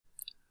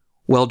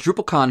Well,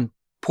 DrupalCon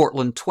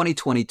Portland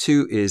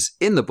 2022 is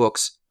in the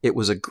books. It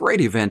was a great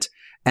event,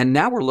 and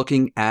now we're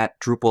looking at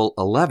Drupal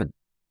 11.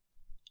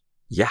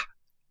 Yeah,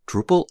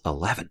 Drupal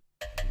 11.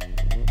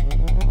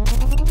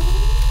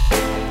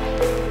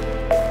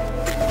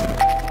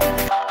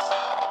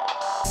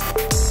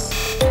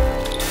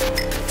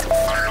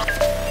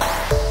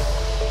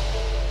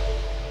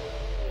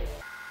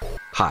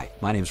 Hi,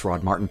 my name's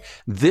Rod Martin.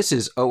 This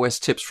is OS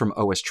Tips from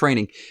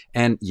OSTraining,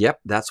 and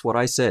yep, that's what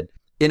I said.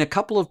 In a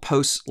couple of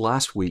posts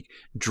last week,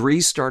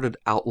 Dries started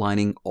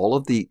outlining all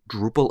of the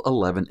Drupal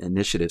 11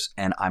 initiatives,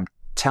 and I'm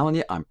telling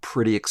you, I'm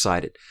pretty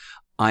excited.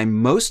 I'm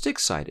most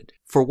excited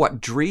for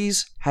what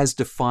Dries has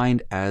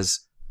defined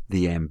as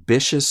the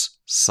ambitious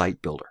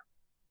site builder.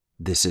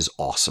 This is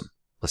awesome.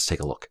 Let's take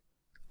a look.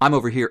 I'm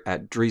over here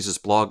at Dries's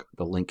blog.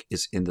 The link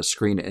is in the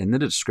screen and in the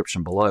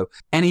description below.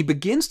 And he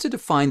begins to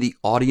define the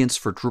audience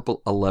for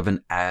Drupal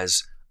 11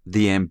 as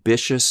the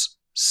ambitious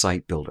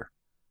site builder.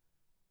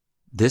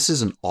 This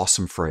is an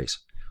awesome phrase.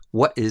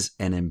 What is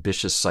an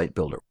ambitious site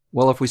builder?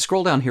 Well, if we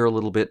scroll down here a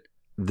little bit,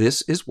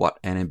 this is what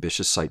an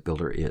ambitious site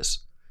builder is.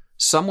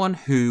 Someone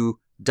who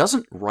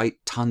doesn't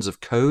write tons of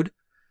code,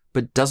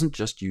 but doesn't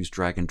just use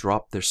drag and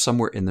drop. They're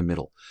somewhere in the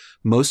middle.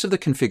 Most of the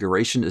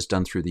configuration is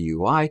done through the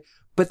UI,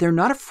 but they're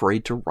not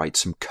afraid to write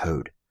some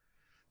code.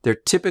 Their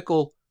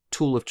typical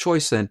tool of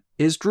choice then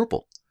is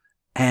Drupal.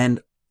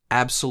 And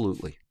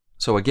absolutely.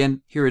 So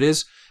again, here it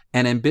is.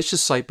 An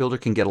ambitious site builder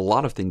can get a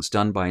lot of things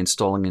done by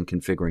installing and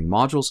configuring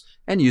modules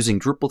and using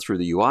Drupal through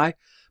the UI,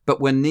 but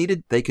when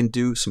needed, they can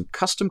do some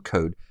custom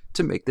code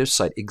to make their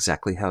site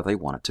exactly how they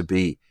want it to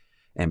be.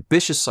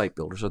 Ambitious site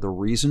builders are the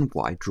reason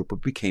why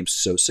Drupal became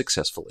so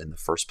successful in the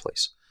first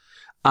place.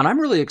 And I'm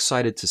really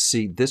excited to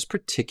see this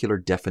particular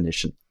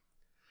definition.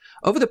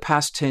 Over the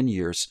past 10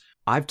 years,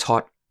 I've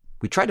taught,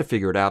 we tried to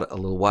figure it out a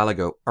little while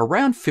ago,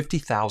 around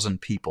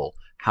 50,000 people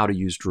how to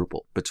use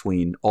Drupal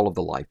between all of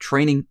the live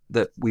training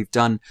that we've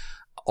done,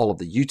 all of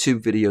the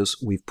YouTube videos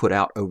we've put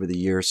out over the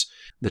years,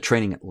 the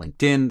training at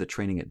LinkedIn, the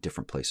training at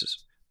different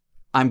places.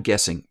 I'm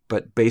guessing,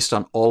 but based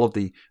on all of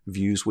the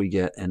views we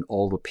get and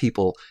all the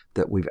people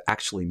that we've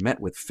actually met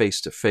with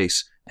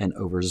face-to-face and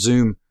over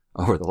Zoom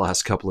over the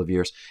last couple of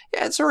years,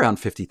 yeah, it's around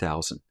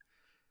 50,000.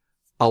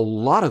 A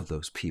lot of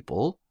those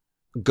people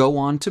go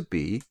on to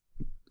be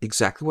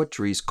exactly what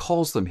Dries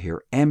calls them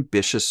here,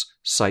 ambitious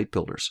site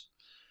builders.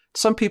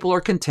 Some people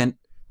are content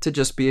to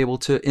just be able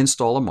to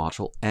install a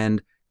module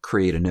and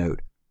create a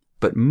node.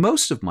 But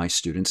most of my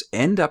students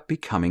end up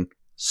becoming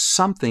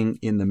something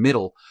in the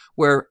middle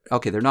where,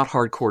 okay, they're not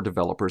hardcore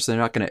developers. They're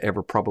not going to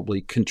ever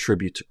probably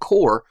contribute to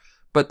core,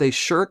 but they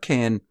sure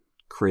can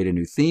create a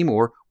new theme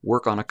or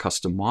work on a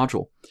custom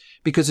module.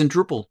 Because in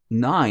Drupal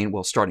 9,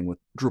 well, starting with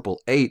Drupal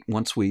 8,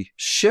 once we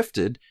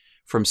shifted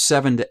from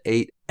 7 to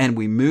 8 and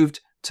we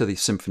moved to the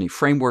Symfony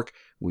framework,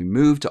 we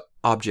moved to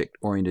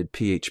object-oriented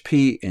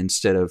PHP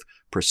instead of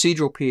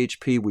procedural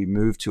PHP. We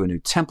moved to a new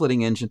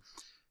templating engine.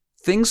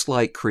 Things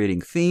like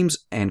creating themes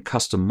and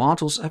custom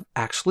modules have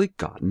actually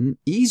gotten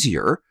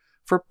easier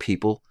for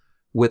people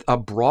with a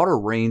broader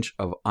range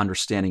of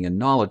understanding and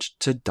knowledge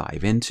to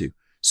dive into.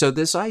 So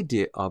this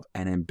idea of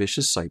an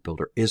ambitious site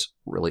builder is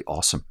really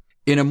awesome.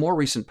 In a more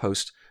recent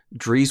post,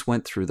 Dries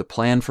went through the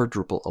plan for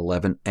Drupal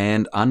 11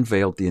 and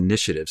unveiled the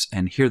initiatives,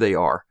 and here they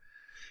are.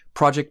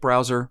 Project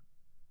browser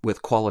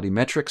with quality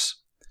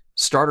metrics,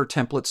 starter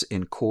templates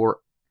in core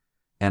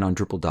and on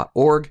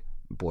Drupal.org.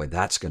 Boy,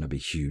 that's going to be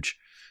huge.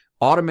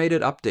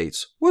 Automated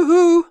updates.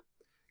 Woohoo!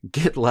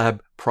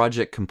 GitLab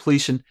project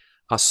completion,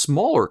 a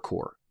smaller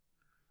core.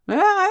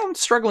 I'm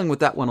struggling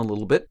with that one a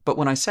little bit, but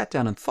when I sat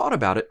down and thought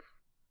about it,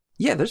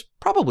 yeah, there's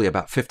probably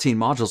about 15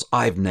 modules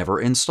I've never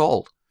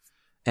installed.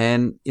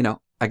 And,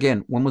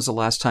 again, when was the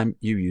last time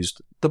you used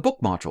the book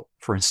module,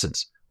 for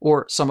instance,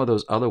 or some of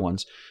those other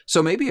ones?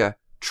 So maybe a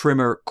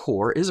trimmer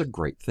core is a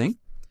great thing.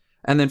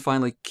 And then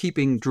finally,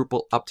 keeping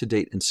Drupal up to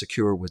date and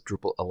secure with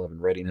Drupal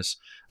 11 readiness.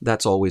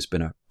 That's always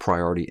been a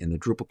priority in the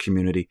Drupal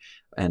community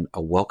and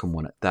a welcome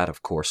one at that,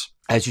 of course.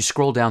 As you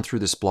scroll down through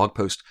this blog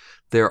post,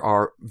 there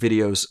are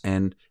videos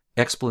and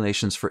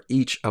explanations for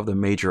each of the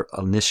major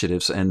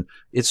initiatives, and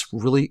it's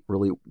really,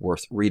 really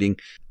worth reading.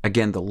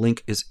 Again, the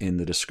link is in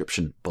the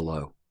description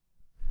below.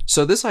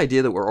 So this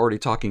idea that we're already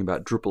talking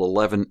about Drupal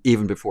 11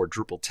 even before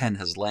Drupal 10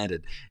 has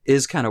landed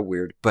is kind of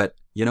weird, but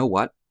you know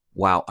what?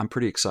 Wow, I'm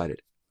pretty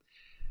excited.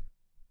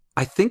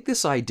 I think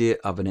this idea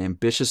of an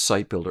ambitious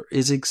site builder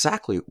is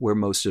exactly where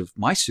most of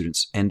my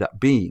students end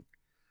up being.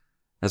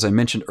 As I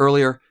mentioned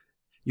earlier,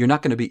 you're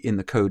not going to be in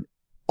the code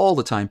all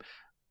the time,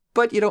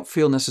 but you don't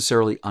feel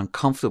necessarily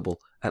uncomfortable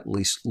at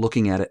least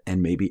looking at it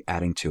and maybe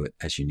adding to it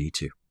as you need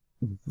to.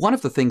 One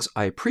of the things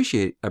I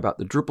appreciate about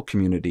the Drupal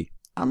community,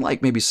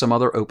 unlike maybe some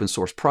other open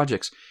source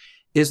projects,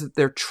 is that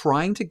they're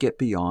trying to get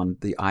beyond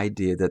the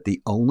idea that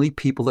the only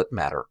people that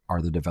matter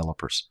are the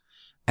developers.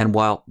 And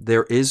while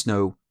there is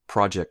no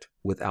project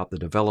without the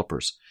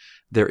developers,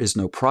 there is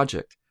no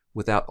project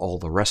without all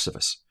the rest of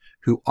us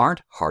who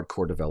aren't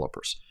hardcore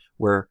developers.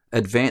 We're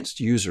advanced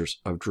users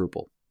of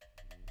Drupal,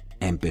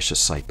 ambitious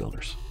site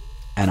builders.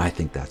 And I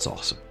think that's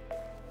awesome.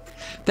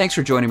 Thanks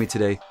for joining me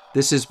today.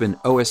 This has been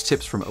OS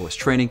Tips from OS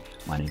Training.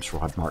 My name's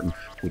Rod Martin.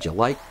 Would you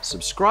like,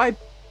 subscribe?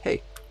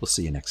 Hey, we'll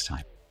see you next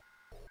time.